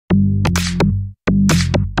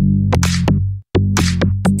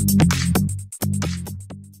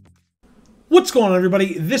What's going on,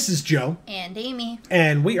 everybody? This is Joe. And Amy.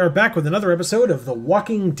 And we are back with another episode of The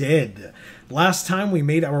Walking Dead. Last time we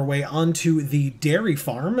made our way onto the dairy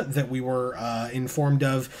farm that we were informed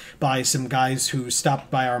of by some guys who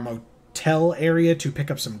stopped by our motel area to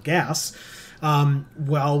pick up some gas.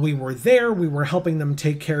 While we were there, we were helping them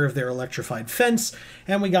take care of their electrified fence,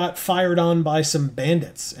 and we got fired on by some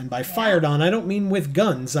bandits. And by fired on, I don't mean with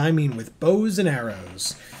guns, I mean with bows and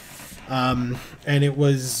arrows. And it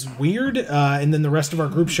was weird, and then the rest of our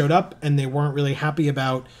group showed up, and they weren't really happy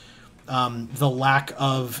about the lack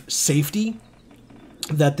of safety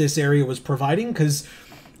that this area was providing, because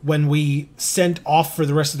when we sent off for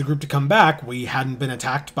the rest of the group to come back, we hadn't been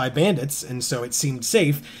attacked by bandits, and so it seemed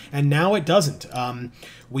safe, and now it doesn't.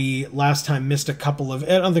 We last time missed a couple of,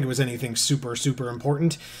 I don't think it was anything super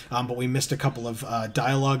important, but we missed a couple of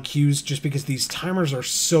dialogue cues just because these timers are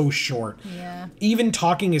so short. Yeah. Even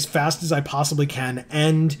talking as fast as I possibly can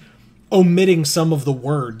and omitting some of the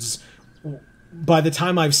words, by the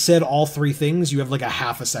time I've said all three things, you have like a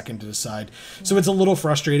half a second to decide. Yeah. So it's a little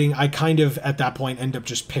frustrating. I kind of, at that point, end up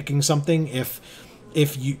just picking something if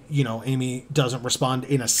you know, Amy doesn't respond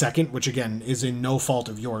in a second, which again is in no fault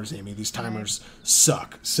of yours, Amy. These timers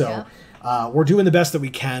suck. So we're doing the best that we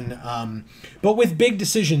can. But with big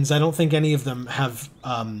decisions, I don't think any of them have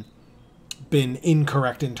been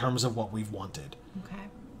incorrect in terms of what we've wanted. Okay.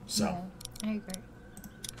 So yeah, I agree.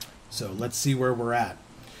 So let's see where we're at.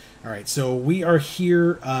 All right, so we are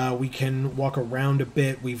here. We can walk around a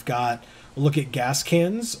bit. We've got look at gas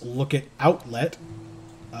cans, look at outlet.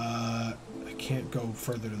 I can't go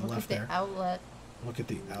further to the left there. Outlet. Look at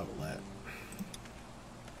the outlet.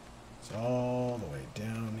 It's all the way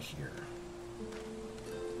down here.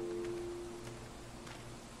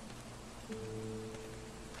 You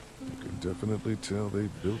can definitely tell they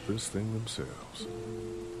built this thing themselves.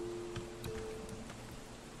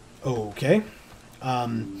 Okay.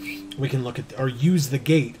 We can look at, or use the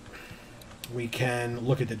gate. We can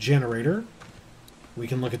look at the generator. We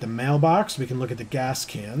can look at the mailbox. We can look at the gas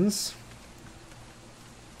cans.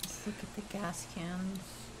 Let's look at the gas cans.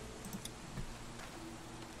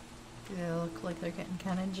 Do they look like they're getting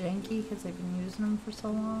kind of janky because they've been using them for so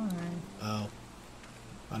long? Or? Oh.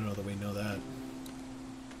 I don't know that we know that.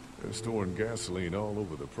 They're storing gasoline all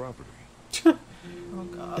over the property. Oh,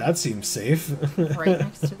 God. That seems safe. Right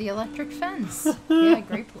next to the electric fence. Yeah,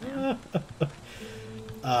 great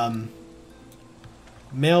plan.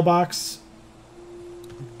 Mailbox,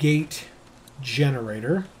 gate,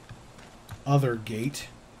 generator, other gate,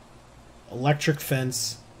 electric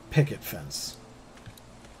fence, picket fence.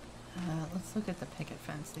 Let's look at the picket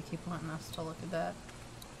fence. They keep wanting us to look at that.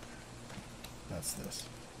 That's this.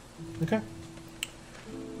 Okay.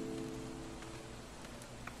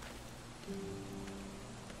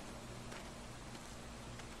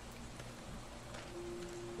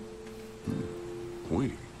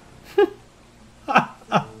 We.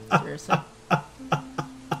 Seriously.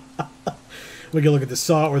 We can look at the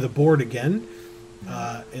saw or the board again.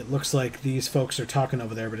 It looks like these folks are talking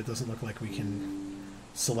over there, but it doesn't look like we can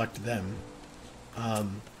select them. The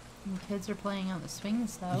kids are playing on the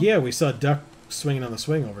swings, though. Yeah, we saw Duck swinging on the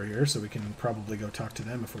swing over here, so we can probably go talk to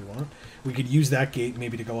them if we want. We could use that gate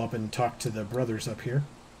maybe to go up and talk to the brothers up here.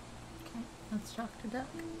 Okay, let's talk to Duck.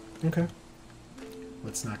 Okay.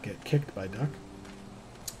 Let's not get kicked by Duck.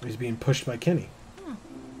 He's being pushed by Kenny. Oh.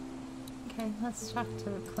 Okay, let's talk to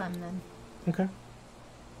Clem then. Okay.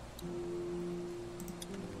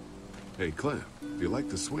 Hey, Clem, do you like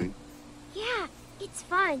the swing? Yeah, it's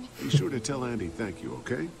fun. Be sure to tell Andy thank you,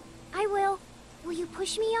 okay? I will. Will you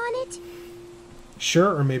push me on it?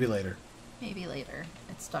 Sure, or maybe later. Maybe later.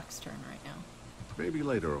 It's Duck's turn right now. Maybe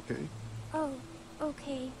later, okay? Oh,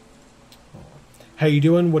 okay. How you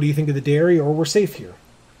doing? What do you think of the dairy, or we're safe here?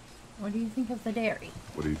 What do you think of the dairy?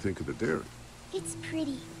 What do you think of the dairy? It's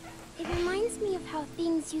pretty. It reminds me of how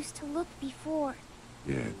things used to look before.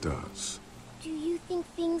 Yeah, it does. Do you think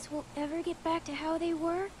things will ever get back to how they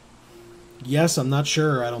were? Yes, I'm not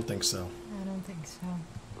sure. I don't think so. I don't think so.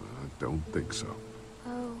 I don't think so.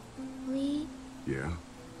 Oh, Lee? Yeah?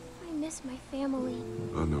 I miss my family.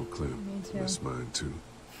 I know, Clem. Me too. Miss mine, too.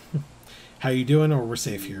 How you doing, or we're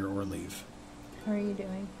safe here, or leave? How are you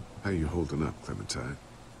doing? How you holding up, Clementine?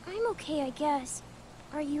 I'm okay, I guess.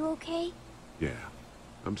 Are you okay? Yeah.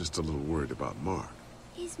 I'm just a little worried about Mark.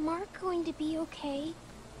 Is Mark going to be okay?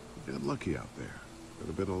 You got lucky out there. Could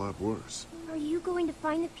have been a lot worse. Are you going to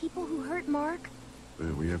find the people who hurt Mark?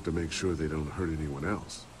 And we have to make sure they don't hurt anyone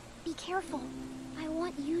else. Be careful. I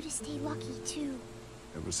want you to stay lucky, too.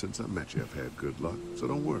 Ever since I met you, I've had good luck, so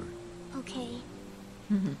don't worry. Okay.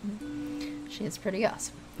 She is pretty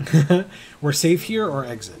awesome. We're safe here or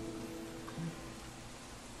exit?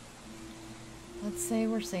 Let's say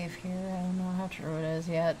we're safe here. I don't know how true it is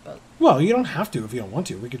yet, but... Well, you don't have to if you don't want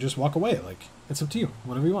to. We could just walk away. Like, it's up to you.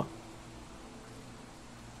 Whatever you want.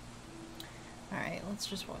 Alright, let's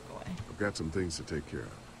just walk away. I've got some things to take care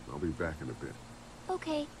of. I'll be back in a bit.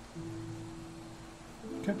 Okay.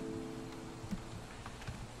 Okay.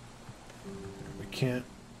 We can't...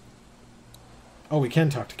 Oh, we can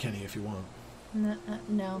talk to Kenny if you want.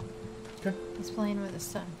 No. Okay. He's playing with his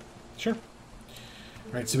son. Sure.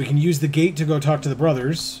 Alright, so we can use the gate to go talk to the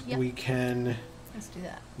brothers. Yep. We can Let's do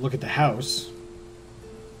that. look at the house.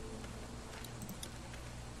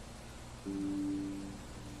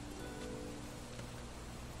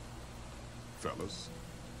 Fellas,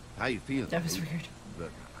 How you feeling? That was Pete? weird.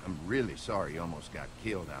 Look, I'm really sorry you almost got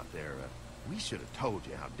killed out there. We should have told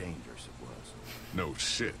you how dangerous it was. no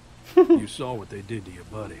shit. You saw what they did to your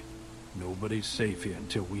buddy. Nobody's safe here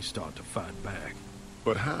until we start to fight back.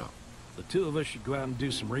 But how? The two of us should go out and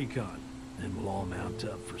do some recon, then we'll all mount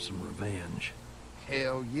up for some revenge.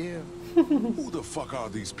 Hell yeah. Who the fuck are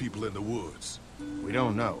these people in the woods? We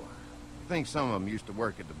don't know. I think some of them used to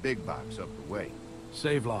work at the big box up the way.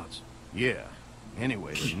 Save lots. Yeah.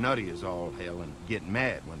 Anyway, they're nutty as all hell and get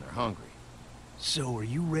mad when they're hungry. So are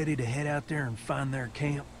you ready to head out there and find their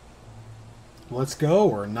camp? Let's go,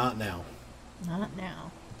 or not now? Not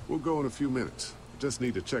now. We'll go in a few minutes. Just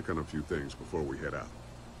need to check on a few things before we head out.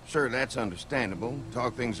 Sure, that's understandable.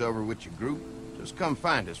 Talk things over with your group. Just come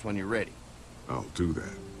find us when you're ready. I'll do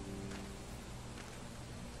that.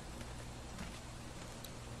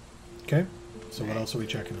 Okay. So what else are we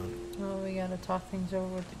checking on? Well, we gotta talk things over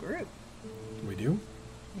with the group. We do?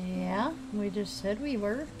 Yeah, we just said we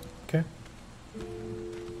were. Okay.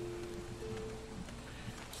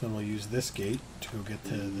 So then we'll use this gate to go get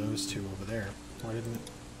to those two over there. Why didn't it?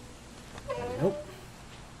 Nope.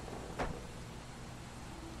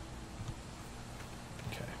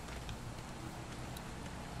 Okay.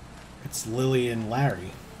 It's Lily and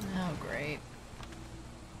Larry. Oh, great.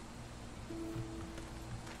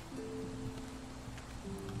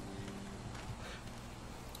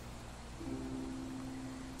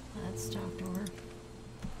 Let's talk to her.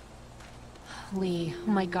 Lee,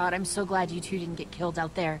 oh my god, I'm so glad you two didn't get killed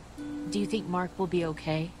out there. Do you think Mark will be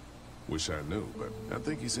okay? Wish I knew, but I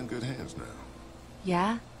think he's in good hands now.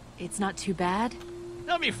 Yeah? It's not too bad?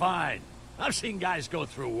 They'll be fine. I've seen guys go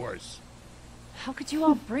through worse. How could you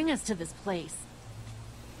all bring us to this place?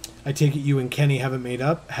 I take it you and Kenny haven't made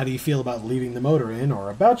up. How do you feel about leaving the motor in, or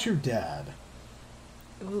about your dad?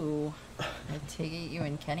 Ooh. I take it you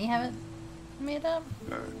and Kenny haven't made up?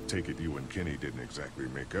 I take it you and Kenny didn't exactly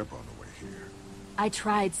make up on the way here. I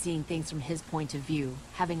tried seeing things from his point of view,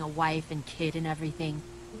 having a wife and kid and everything.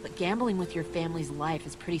 But gambling with your family's life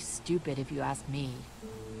is pretty stupid if you ask me.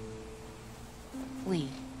 Lee,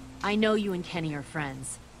 I know you and Kenny are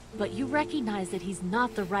friends, but you recognize that he's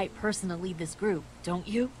not the right person to lead this group, don't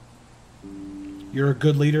you? You're a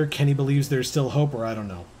good leader. Kenny believes there's still hope, or I don't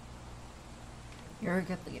know. You're a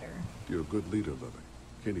good leader. You're a good leader, Lily.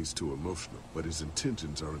 Kenny's too emotional, but his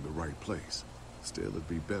intentions are in the right place. Still, it'd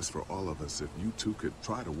be best for all of us if you two could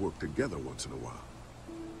try to work together once in a while.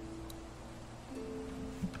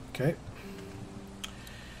 Okay.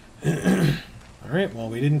 Alright, well,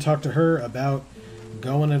 we didn't talk to her about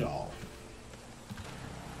going at all.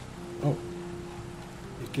 Oh.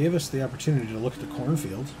 It gave us the opportunity to look at the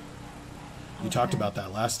cornfield. You talked about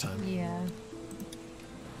that last time. Yeah.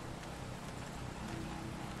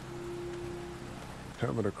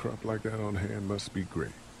 Having a crop like that on hand must be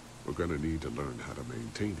great. We're gonna need to learn how to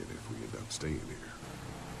maintain it if we end up staying here.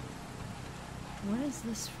 What is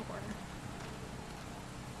this for?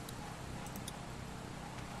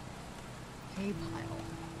 Hay pile.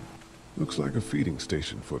 Looks like a feeding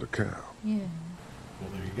station for the cow. Yeah. Well,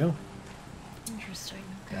 there you go. Interesting.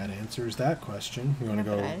 Okay. That answers that question. You want Yeah, to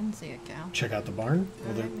but go I didn't see a cow. check out the barn?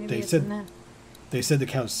 Well, Alright, maybe they it's said in that. they said the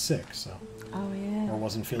cow's sick, so Oh yeah. or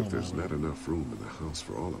wasn't feeling If there's well. not enough room in the house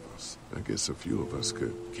for all of us, I guess a few of us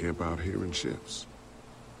could camp out here in shifts.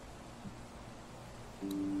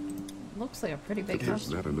 Looks like a pretty big If house.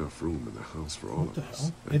 there's not enough room in the house for all What the of us,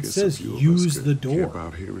 hell? I It guess says a few of us use could the door. Camp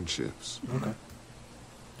out here in shifts. Okay.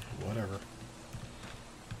 Whatever.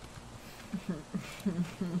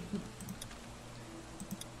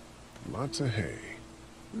 Lots of hay.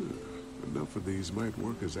 Enough of these might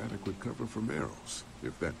work as adequate cover from arrows,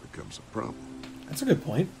 if that becomes a problem. That's a good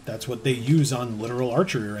point. That's what they use on literal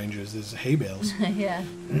archery ranges is hay bales. Yeah.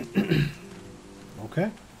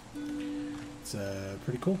 Okay. It's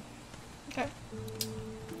pretty cool. Okay.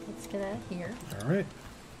 Let's get out of here. All right.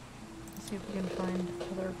 See if we can find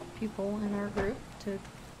other people in our group to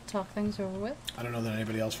talk things over with. I don't know that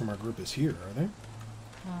anybody else from our group is here, are they?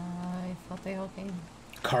 I thought they all came.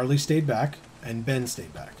 Carly stayed back, and Ben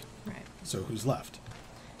stayed back. Right. So who's left?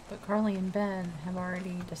 But Carly and Ben have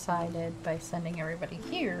already decided by sending everybody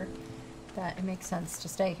here that it makes sense to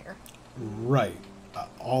stay here. Right.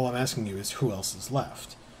 All I'm asking you is who else is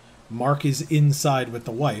left? Mark is inside with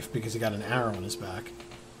the wife because he got an arrow in his back.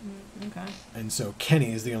 Okay. And so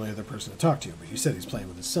Kenny is the only other person to talk to. But you said he's playing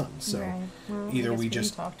with his son. So Right. Well, I either guess we can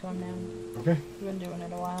just... talk to him now. Okay. We've been doing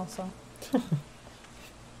it a while, so.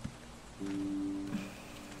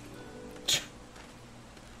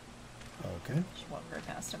 Okay. Just walk right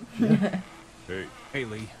past him. Hey, Hey,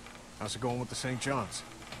 Lee. How's it going with the St. John's?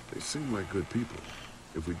 they seem like good people.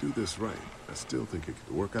 If we do this right, I still think it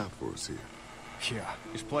could work out for us here. Yeah,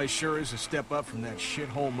 this place sure is a step up from that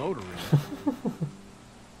shithole motor inn.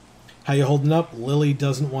 How you holding up? Lily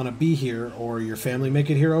doesn't want to be here, or your family make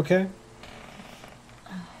it here okay?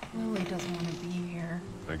 Lily doesn't want to be here.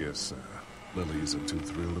 I guess Lily isn't too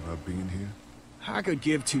thrilled about being here. I could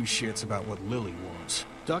give two shits about what Lily wants.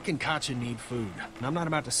 Duck and Katja need food, and I'm not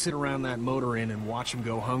about to sit around that motor inn and watch them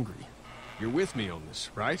go hungry. You're with me on this,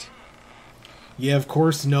 right? Yeah, of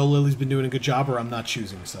course. No, Lily's been doing a good job, or I'm not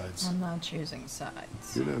choosing sides. I'm not choosing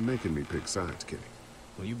sides. You're not making me pick sides, Kenny.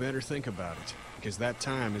 Well, you better think about it, because that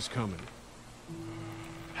time is coming.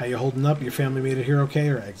 How you holding up? Your family made it here okay,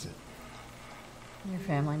 or exit? Your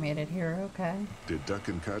family made it here, okay? Did Duck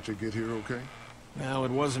and Katja get here okay? Well,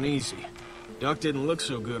 it wasn't easy. Duck didn't look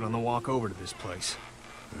so good on the walk over to this place.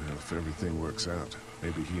 Well, if everything works out,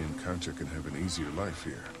 maybe he and Katja can have an easier life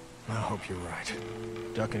here. I hope you're right.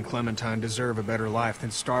 Duck and Clementine deserve a better life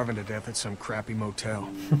than starving to death at some crappy motel.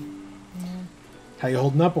 Yeah. How you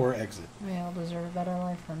holding up, or exit? We all deserve a better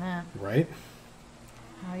life than that. Right?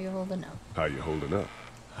 How you holding up? How you holding up?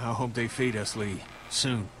 I hope they feed us, Lee.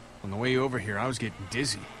 Soon. On the way over here, I was getting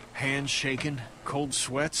dizzy. Hands shaking, cold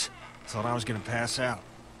sweats. Thought I was gonna pass out.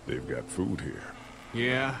 They've got food here.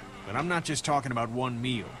 Yeah, but I'm not just talking about one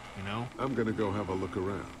meal, you know? I'm gonna go have a look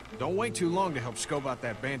around. Don't wait too long to help scope out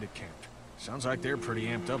that bandit camp. Sounds like they're pretty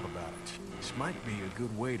amped up about it. This might be a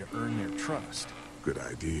good way to earn their trust. Good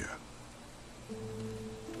idea.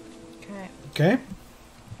 Okay. Okay.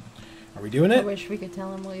 Are we doing I it? wish we could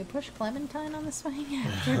tell him, will you push Clementine on the swing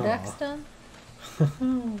after Duck's done?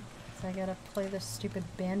 So I gotta play this stupid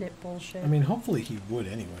bandit bullshit. I mean, hopefully he would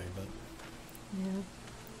anyway, but... Yeah.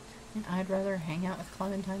 And I'd rather hang out with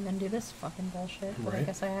Clementine than do this fucking bullshit, but I Right.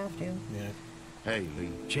 guess I have to. Yeah. Hey, Lee.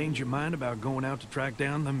 Change your mind about going out to track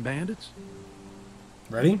down them bandits?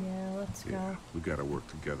 Ready? Yeah, let's Yeah, go. we gotta work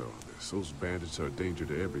together on this. Those bandits are a danger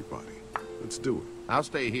to everybody. Let's do it. I'll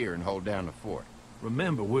stay here and hold down the fort.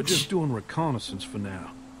 Remember, we're just doing reconnaissance for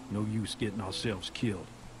now. No use getting ourselves killed.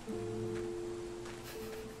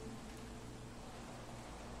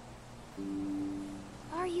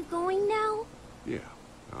 Are you going now? Yeah,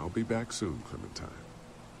 I'll be back soon, Clementine.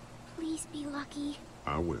 Please be lucky.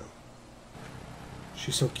 I will.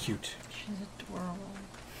 She's so cute. She's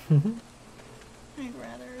adorable. I'd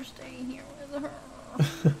rather stay here with her.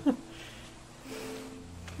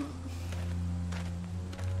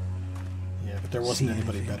 Yeah, but there wasn't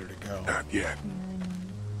anybody better to go. Not yet.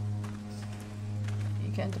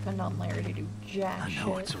 You can't depend on Larry to do jack I shit.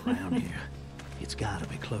 know it's around here. It's gotta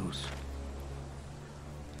be close.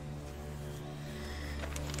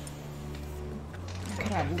 I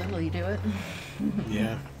could have Lily do it.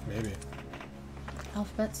 Yeah, maybe.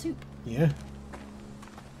 Alphabet soup. Yeah.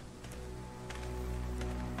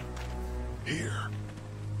 Here.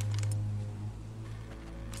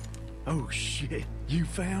 Oh shit, you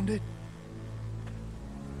found it?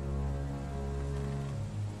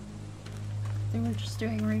 They were just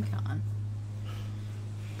doing recon.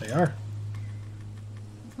 They are.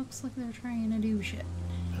 Looks like they're trying to do shit.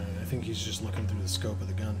 I think he's just looking through the scope of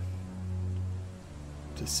the gun.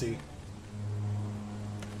 To see.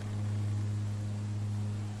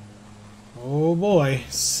 Oh boy.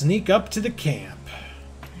 Sneak up to the camp.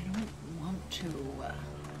 I don't want to.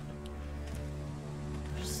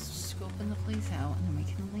 Just scoping the place out and then we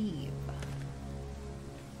can leave.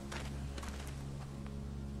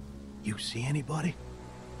 You see anybody?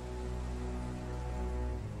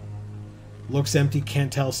 Looks empty,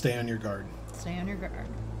 can't tell, stay on your guard. Stay on your guard.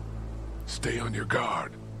 Stay on your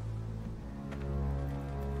guard.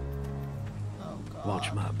 Oh god.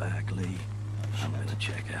 Watch my back, Lee. I'm gonna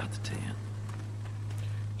check out the tent.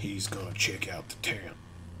 He's gonna check out the tent.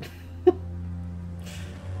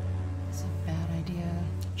 It's a bad idea.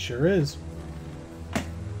 Sure is.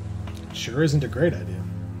 Sure isn't a great idea.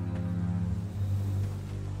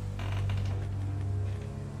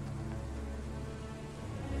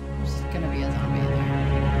 There's gonna be a zombie in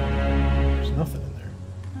there. There's nothing in there.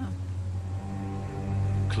 Oh.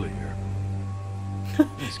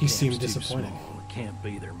 He camp's seemed too disappointed. small. It can't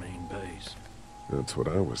be their main base. That's what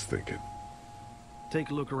I was thinking. Take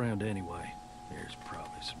a look around anyway. There's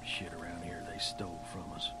probably some shit around here they stole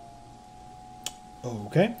from us.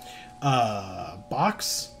 Okay.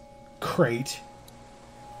 Box, crate,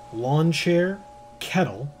 lawn chair,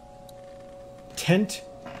 kettle, tent,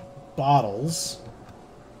 bottles.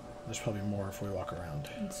 There's probably more if we walk around.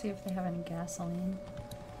 Let's see if they have any gasoline.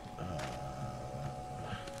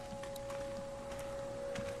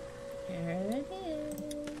 There it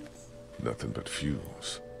is. Nothing but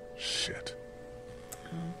fuels. Shit.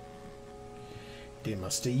 They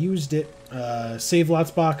must have used it. Save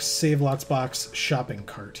lots box, shopping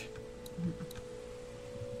cart.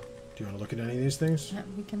 Do you want to look at any of these things? Yeah,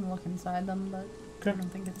 we can look inside them, but Okay. I don't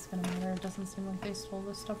think it's gonna matter. It doesn't seem like they stole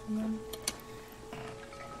this stuff from them.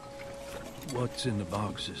 What's in the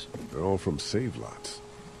boxes? They're all from save lots.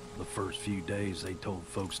 The first few days they told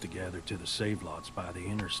folks to gather to the save lots by the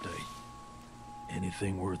interstate.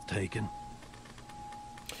 Anything worth taking?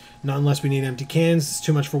 Not unless we need empty cans. It's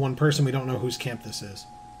too much for one person. We don't know whose camp this is.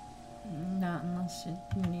 Not unless you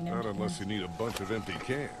need Not empty unless cans. you need a bunch of empty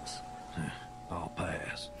cans. I'll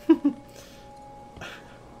pass.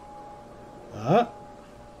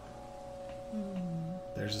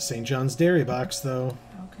 There's a St. John's Dairy box, though.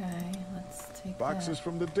 Okay, let's take Boxes that.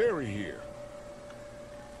 from the dairy here.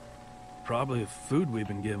 Probably the food we've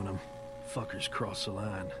been giving them. Fuckers cross the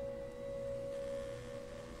line.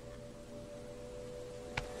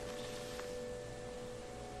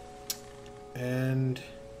 And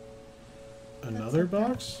another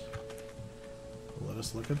box? Let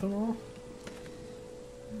us look at them all.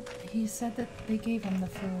 He said that they gave him the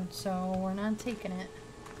food, so we're not taking it.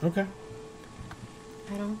 Okay.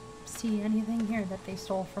 I don't see anything here that they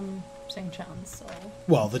stole from St. John's, so...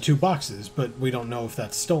 Well, the two boxes, but we don't know if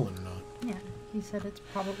that's stolen or not. Yeah, he said it's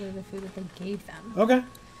probably the food that they gave them. Okay.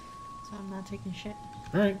 So I'm not taking shit.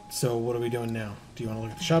 Alright, so what are we doing now? Do you want to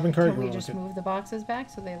look at the shopping cart? Can we You wanna just look move the boxes back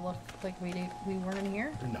so they look like we weren't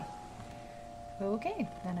here? at... No. Okay,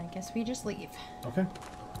 then I guess we just leave. Okay.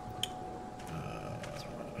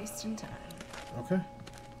 We're wasting time. Okay.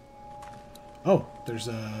 Oh, there's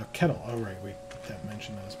a kettle. Oh, right. That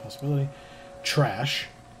mentioned that as a possibility. Trash.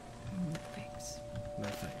 No thanks. No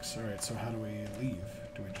thanks. Alright, so how do we leave?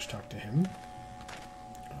 Do we just talk to him?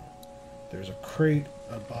 Oh. There's a crate,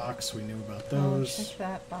 a box. We knew about Oh, those. check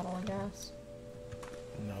that bottle of gas.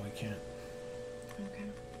 No, we can't. Okay,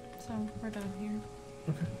 so we're done here.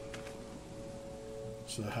 Okay.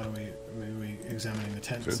 So how do we... Maybe we examining the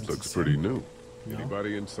tent? Tent since looks it's pretty in? new. No?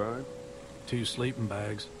 Anybody inside? 2 sleeping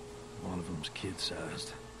bags. One of them's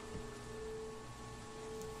kid-sized.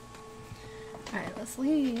 Alright, let's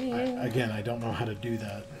leave. Again, I don't know how to do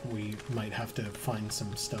that. We might have to find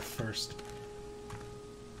some stuff first.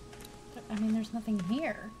 I mean, there's nothing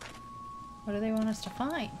here. What do they want us to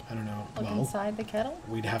find? I don't know. Look Well, inside the kettle?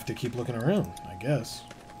 we'd have to keep looking around, I guess.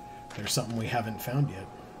 There's something we haven't found yet.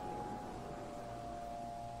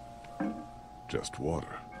 Just water.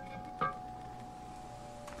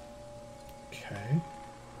 Okay.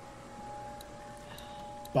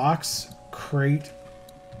 Box, crate,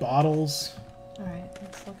 bottles. Alright,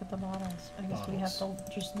 let's look at the bottles. I guess we have to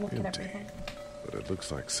just look at Empty. everything. But it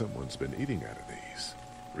looks like someone's been eating out of these.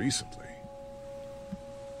 Recently.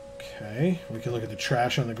 Okay. We can look at the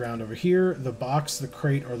trash on the ground over here, the box, the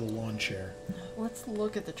crate, or the lawn chair. Let's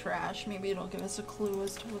look at the trash. Maybe it'll give us a clue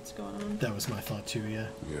as to what's going on. That was my thought too, yeah.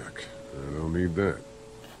 Yuck. I don't need that.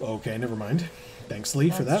 Okay, never mind. Thanks, Lee,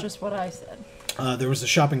 for That's that. just what I said. There was a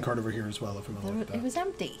shopping cart over here as well, if we want to look at It that. was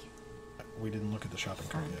empty. We didn't look at the shopping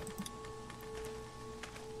cart yet.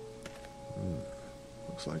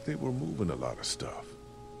 Looks like they were moving a lot of stuff.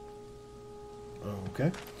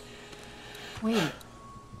 Okay. Wait.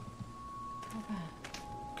 Go back.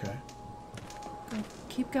 Okay. Go.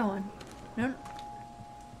 Keep going. No.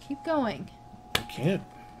 Keep going. I can't.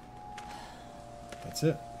 That's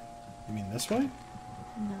it. You mean this way?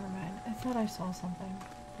 Never mind. I thought I saw something,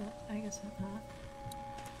 but I guess not.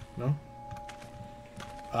 No?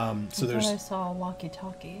 So I there's... thought I saw a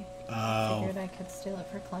walkie-talkie. Oh, Figured I could steal it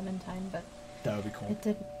for Clementine, but that would be cool. it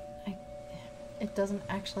didn't. It doesn't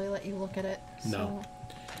actually let you look at it. No. So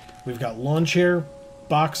We've got lawn chair,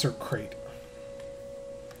 box, or crate.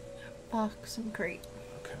 box and crate.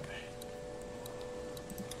 Okay.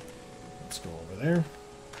 Let's go over there.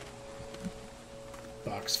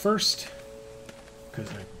 Box first, because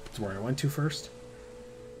it's where I went to first.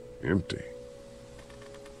 Empty.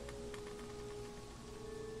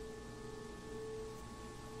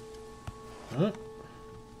 Huh?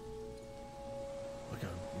 Like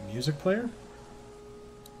a music player?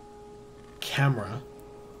 Camera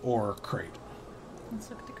or crate? Let's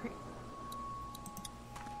look at the crate.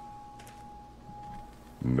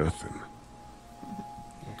 Nothing.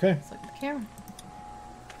 Okay. Let's look at the camera.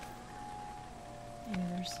 Maybe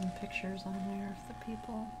there's some pictures on there of the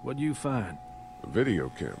people. What'd you find? A video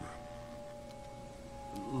camera.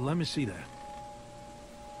 Let me see that.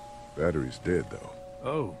 Battery's dead, though.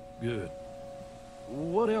 Oh, good.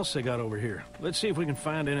 What else they got over here? Let's see if we can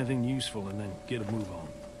find anything useful and then get a move on.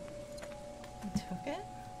 You took it?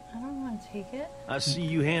 I don't want to take it. I see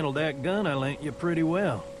you handled that gun I lent you pretty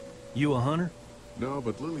well. You a hunter? No,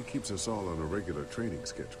 but Lily keeps us all on a regular training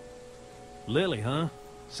schedule. Lily, huh?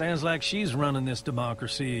 Sounds like she's running this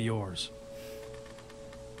democracy of yours.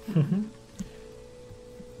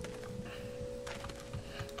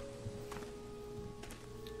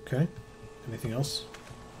 Okay. Anything else?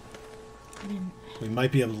 I mean, We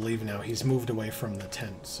might be able to leave now. He's moved away from the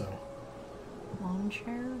tent, so... lawn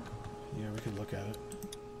chair? Yeah, we could look at it.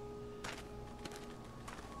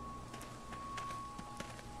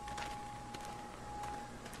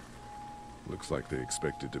 Looks like they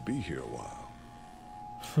expected to be here a while.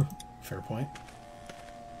 Fair point.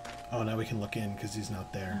 Oh, now we can look in because he's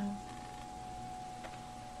not there. Oh.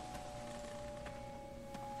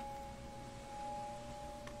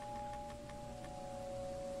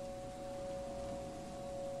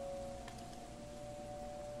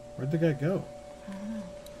 Where'd the guy go?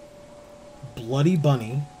 Bloody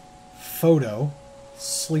bunny, photo,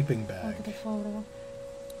 sleeping Look bag, at the photo.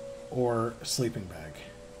 or sleeping bag.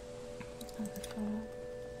 Look at the photo.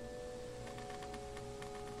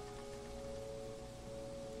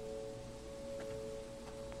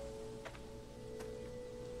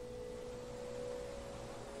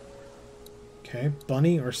 Okay,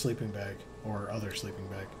 bunny or sleeping bag, or other sleeping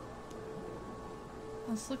bag.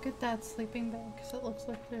 Let's look at that sleeping bag because it looks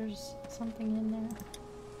like there's something in there.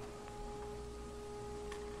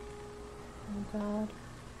 Oh god.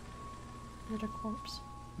 Is it a corpse?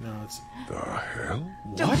 No, it's... The hell?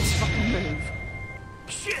 What? Fucking move.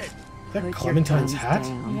 Shit! Is that Put your Clementine's guns hat?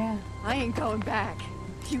 down. Yeah. I ain't going back.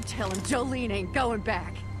 You tell him Jolene ain't going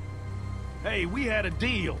back. Hey, we had a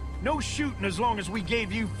deal. No shooting as long as we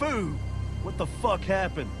gave you food. What the fuck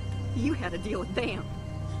happened? You had a deal with them.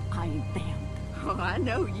 I ain't them. Oh, I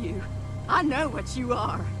know you. I know what you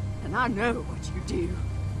are. And I know what you do.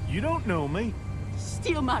 You don't know me.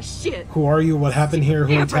 Steal my shit. Who are you? What happened here?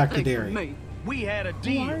 Who attacked the Everything from dairy? me. We had a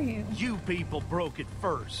deal. are you? You people broke it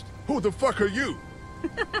first. Who the fuck are you?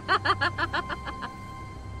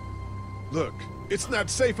 Look, it's not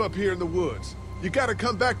safe up here in the woods. You gotta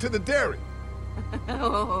come back to the dairy.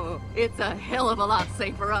 Oh, it's a hell of a lot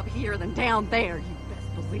safer up here than down there, you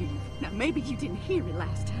best believe. Now, maybe you didn't hear me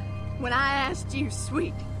last time. When I asked you,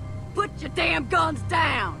 sweet, put your damn guns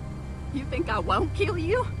down. You think I won't kill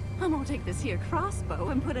you? I'm gonna take this here crossbow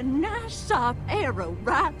and put a nice sharp arrow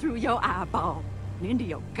right through your eyeball and into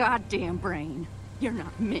your goddamn brain. You're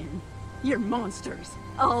not men. You're monsters.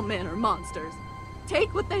 All men are monsters.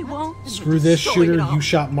 Take what they want. And Screw this, destroy shooter. it all. You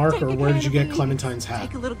shot Mark, Take or a where did you get can of Clementine's hat?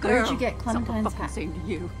 Take a little girl. Where'd you get Clementine's Something hat? fucking same to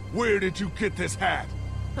you. Where did you get this hat?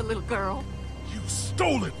 A little girl. You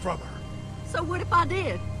stole it from her. So what if I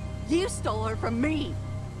did? You stole her from me.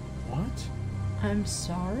 What? I'm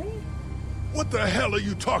sorry? What the hell are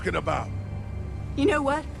you talking about? You know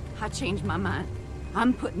what? I changed my mind.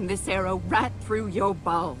 I'm putting this arrow right through your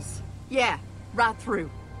balls. Yeah, right through.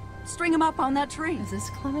 String them up on that tree. Is this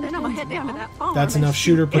Then Clementine's I'm gonna head down to mom? that farm. That's and enough,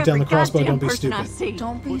 shoot shooter. Put down every the crossbow. goddamn Don't be person I stupid. see.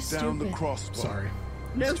 Don't be Put down the stupid. crossbow. Sorry.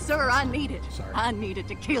 No, sir, I need it. Sorry. I need it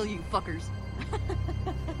to kill you fuckers.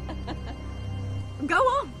 Go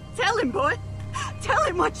on. Tell him, boy. Tell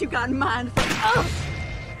him what you got in mind for us.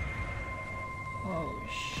 Oh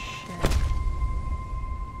shit.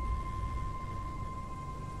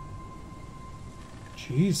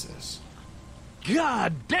 Jesus.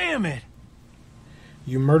 God damn it!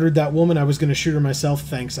 You murdered that woman. I was going to shoot her myself.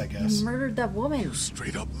 Thanks, I guess. You murdered that woman.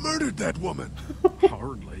 Straight up murdered that woman.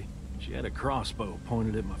 Hardly. She had a crossbow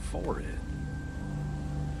pointed at my forehead.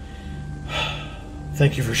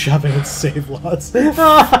 Thank you for shopping at Save Lots. What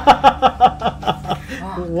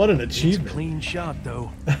an It's a achievement. clean shot,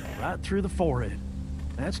 though. Right through the forehead.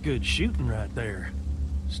 That's good shooting right there.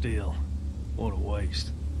 Still, what a waste.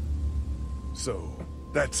 So,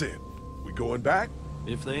 that's it. We going back?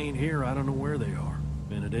 If they ain't here, I don't know where they are.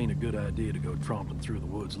 And it ain't a good idea to go tromping through the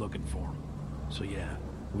woods looking for them. So yeah,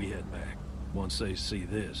 we head back. Once they see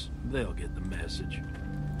this, they'll get the message.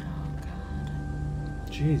 Oh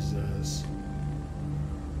god. Jesus.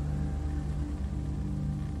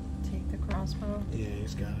 Take the crossbow. Yeah,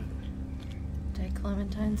 he's got it. Take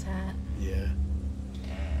Clementine's hat. Yeah.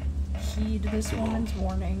 Heed this woman's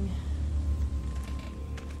warning.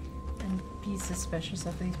 And be suspicious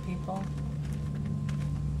of these people.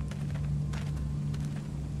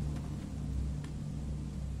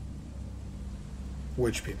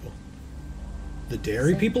 Which people? The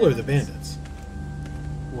dairy St. people or the John's. bandits?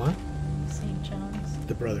 What? St. John's.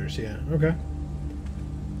 The brothers, yeah. Okay.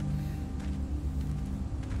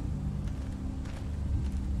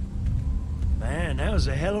 Man, that was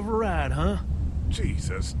a hell of a ride, huh?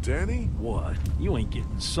 Jesus, Danny. What? You ain't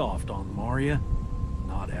getting soft on them, are ya?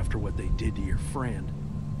 Not after what they did to your friend.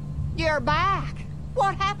 You're back.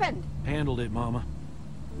 What happened? Handled it, Mama.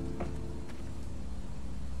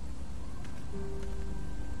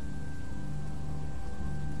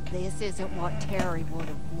 This isn't what Terry would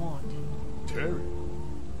have wanted. Terry?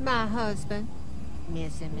 My husband.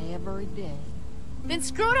 Miss him every day. Then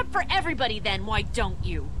screw it up for everybody then, why don't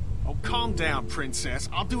you? Oh, calm down, Princess.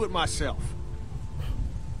 I'll do it myself.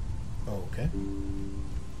 Oh, okay.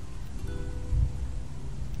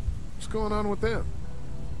 What's going on with them?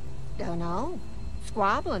 Dunno.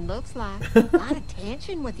 Squabbling, looks like. A lot of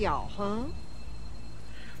tension with y'all, huh?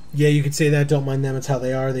 Yeah, you could say that. Don't mind them. It's how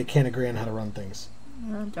they are. They can't agree on how to run things.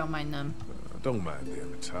 Don't mind them. Don't mind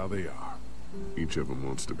them. It's how they are. Each of them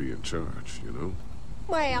wants to be in charge, you know?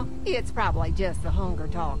 Well, it's probably just the hunger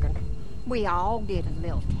talking. We all did a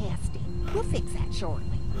little testing. We'll fix that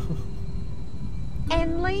shortly.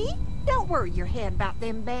 And Lee, don't worry your head about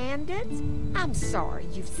them bandits. I'm sorry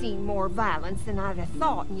you've seen more violence than I'd have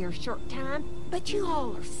thought in your short time, but you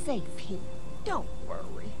all are safe here. Don't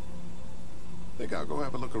worry. Think I'll go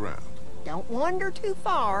have a look around. Don't wander too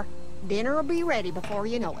far. Dinner'll be ready before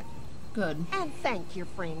you know it. Good. And thank your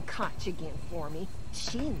friend Koch again for me.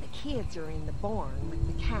 She and the kids are in the barn with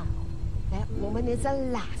the cow. That woman is a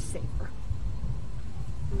lifesaver.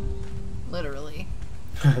 Literally.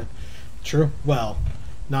 True. Well,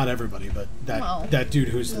 not everybody, but that dude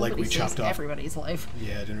who's like we Nobody chopped saves off. everybody's life.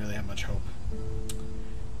 Yeah, didn't really have much hope.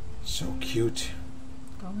 So cute.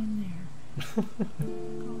 Go in there.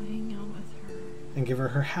 Go hang out with her. And give her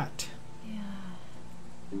her hat. Yeah.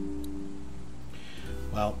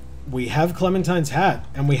 Well, we have Clementine's hat,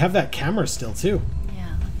 and we have that camera still, too.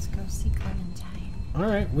 Yeah, let's go see Clementine.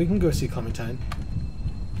 Alright, we can go see Clementine.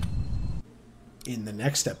 In the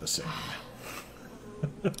next episode.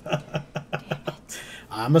 Damn it.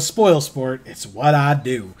 I'm a spoil sport. It's what I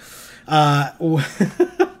do.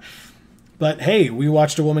 But hey, we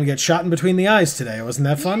watched a woman get shot in between the eyes today. Wasn't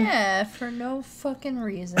that fun? Yeah, for no fucking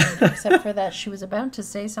reason. Except for that she was about to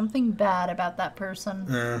say something bad about that person.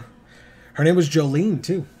 Her name was Jolene,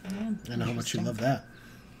 too. Yeah, I know how much you love that.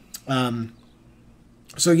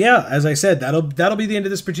 So yeah, as I said, that'll be the end of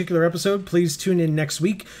this particular episode. Please tune in next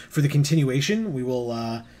week for the continuation. We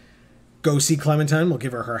will go see Clementine. We'll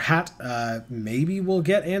give her her hat. Maybe we'll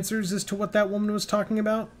get answers as to what that woman was talking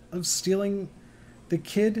about of stealing the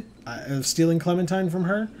kid, of stealing Clementine from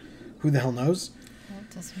her. Who the hell knows? That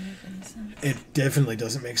doesn't make any sense. It definitely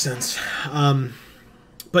doesn't make sense.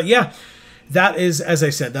 But yeah, that is, as I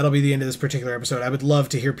said, that'll be the end of this particular episode. I would love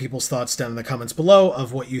to hear people's thoughts down in the comments below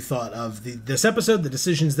of what you thought of this episode, the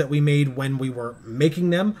decisions that we made when we were making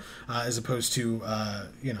them, as opposed to,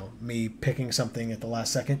 me picking something at the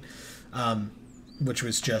last second, which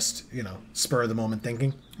was just, spur of the moment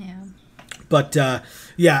thinking. Yeah. But,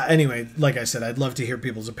 yeah, anyway, like I said, I'd love to hear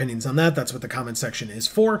people's opinions on that. That's what the comment section is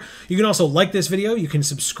for. You can also like this video. You can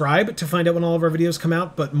subscribe to find out when all of our videos come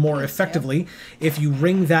out. But more effectively, if you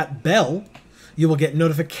ring that bell, you will get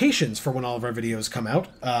notifications for when all of our videos come out,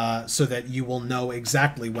 so that you will know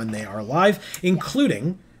exactly when they are live,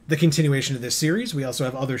 including the continuation of this series. We also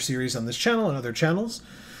have other series on this channel and other channels.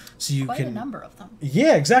 So you Quite can, a number of them.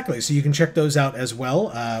 Yeah, exactly. So you can check those out as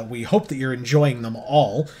well. We hope that you're enjoying them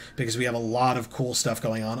all, because we have a lot of cool stuff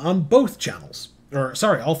going on both channels. Or,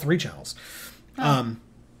 sorry, all three channels. Oh.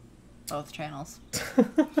 Both channels.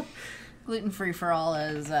 Gluten Free for All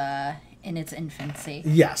is in its infancy.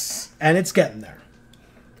 Yes, and it's getting there.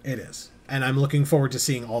 It is. And I'm looking forward to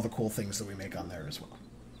seeing all the cool things that we make on there as well.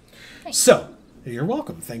 Thanks. So, you're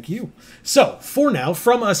welcome. Thank you. So, for now,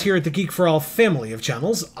 from us here at the Geek for All family of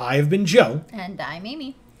channels, I have been Joe. And I'm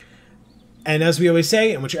Amy. And as we always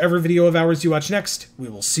say, in whichever video of ours you watch next, we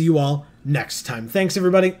will see you all next time. Thanks,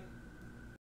 everybody.